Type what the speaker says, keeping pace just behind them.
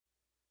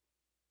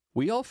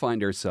We all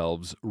find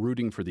ourselves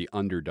rooting for the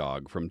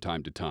underdog from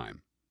time to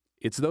time.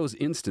 It's those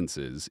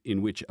instances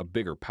in which a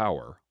bigger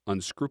power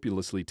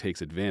unscrupulously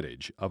takes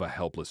advantage of a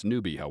helpless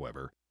newbie,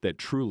 however, that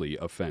truly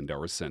offend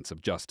our sense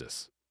of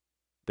justice.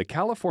 The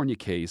California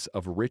case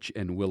of Rich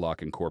and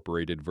Whillock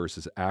Incorporated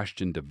versus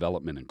Ashton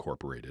Development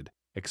Incorporated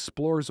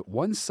explores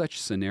one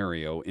such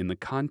scenario in the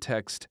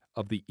context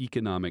of the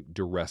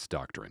economic-duress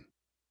doctrine.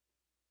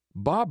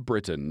 Bob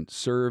Britton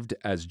served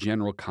as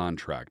general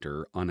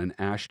contractor on an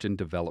Ashton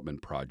Development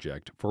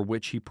project for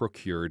which he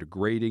procured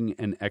grading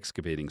and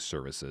excavating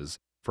services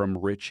from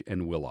Rich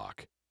and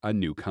Whillock, a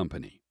new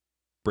company.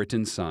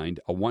 Britton signed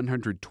a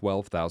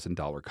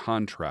 $112,000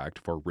 contract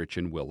for Rich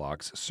and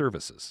Whillock's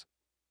services.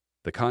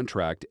 The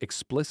contract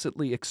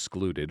explicitly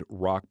excluded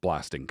rock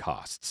blasting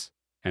costs,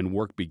 and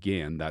work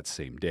began that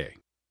same day.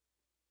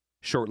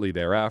 Shortly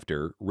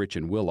thereafter, Rich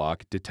and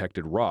Whillock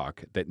detected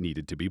rock that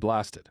needed to be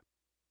blasted.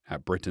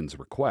 At Britton's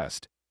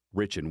request,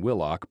 Rich and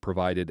Whillock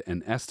provided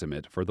an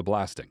estimate for the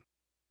blasting.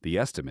 The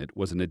estimate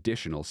was an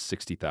additional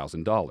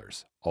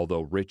 $60,000,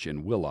 although Rich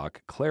and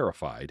Whillock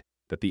clarified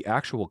that the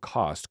actual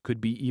cost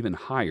could be even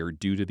higher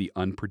due to the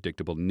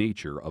unpredictable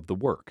nature of the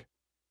work.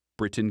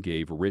 Britton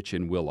gave Rich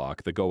and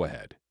Whillock the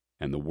go-ahead,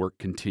 and the work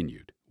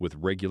continued, with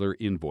regular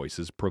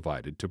invoices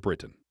provided to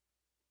Britton.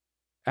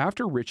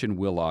 After Rich and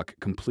Whillock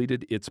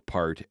completed its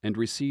part and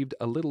received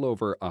a little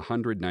over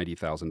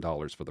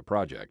 $190,000 for the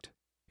project,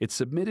 it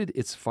submitted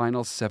its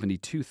final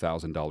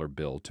 $72,000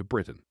 bill to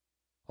Britton.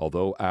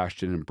 Although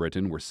Ashton and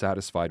Britton were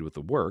satisfied with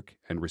the work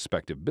and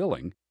respective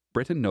billing,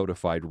 Britton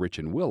notified Rich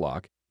and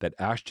Whillock that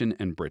Ashton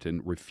and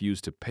Britton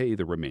refused to pay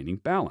the remaining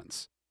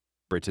balance.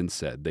 Britton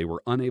said they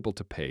were unable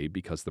to pay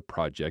because the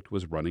project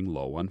was running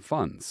low on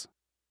funds.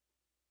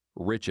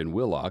 Rich and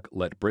Whillock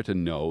let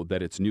Britton know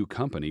that its new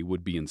company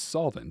would be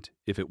insolvent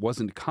if it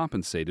wasn't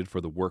compensated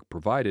for the work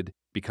provided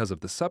because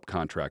of the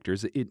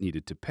subcontractors it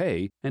needed to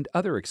pay and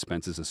other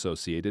expenses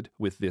associated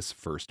with this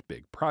first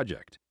big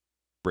project.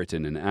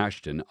 Britton and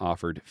Ashton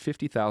offered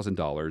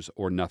 $50,000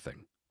 or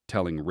nothing,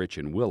 telling Rich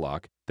and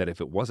Whillock that if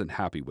it wasn't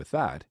happy with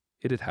that,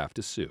 it'd have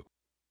to sue.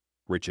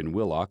 Rich and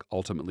Whillock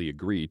ultimately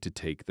agreed to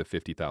take the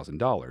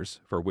 $50,000,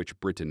 for which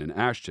Britton and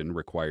Ashton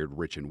required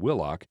Rich and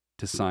Whillock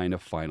to sign a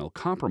final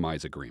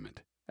compromise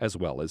agreement, as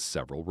well as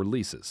several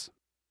releases.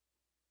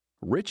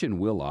 Rich and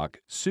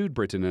Whillock sued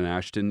Britton and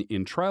Ashton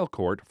in trial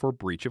court for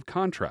breach of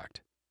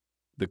contract.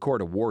 The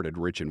court awarded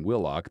Rich and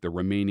Whillock the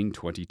remaining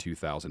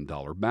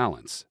 $22,000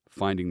 balance,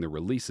 finding the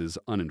releases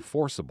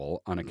unenforceable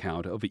on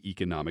account of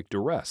economic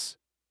duress.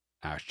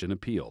 Ashton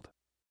appealed.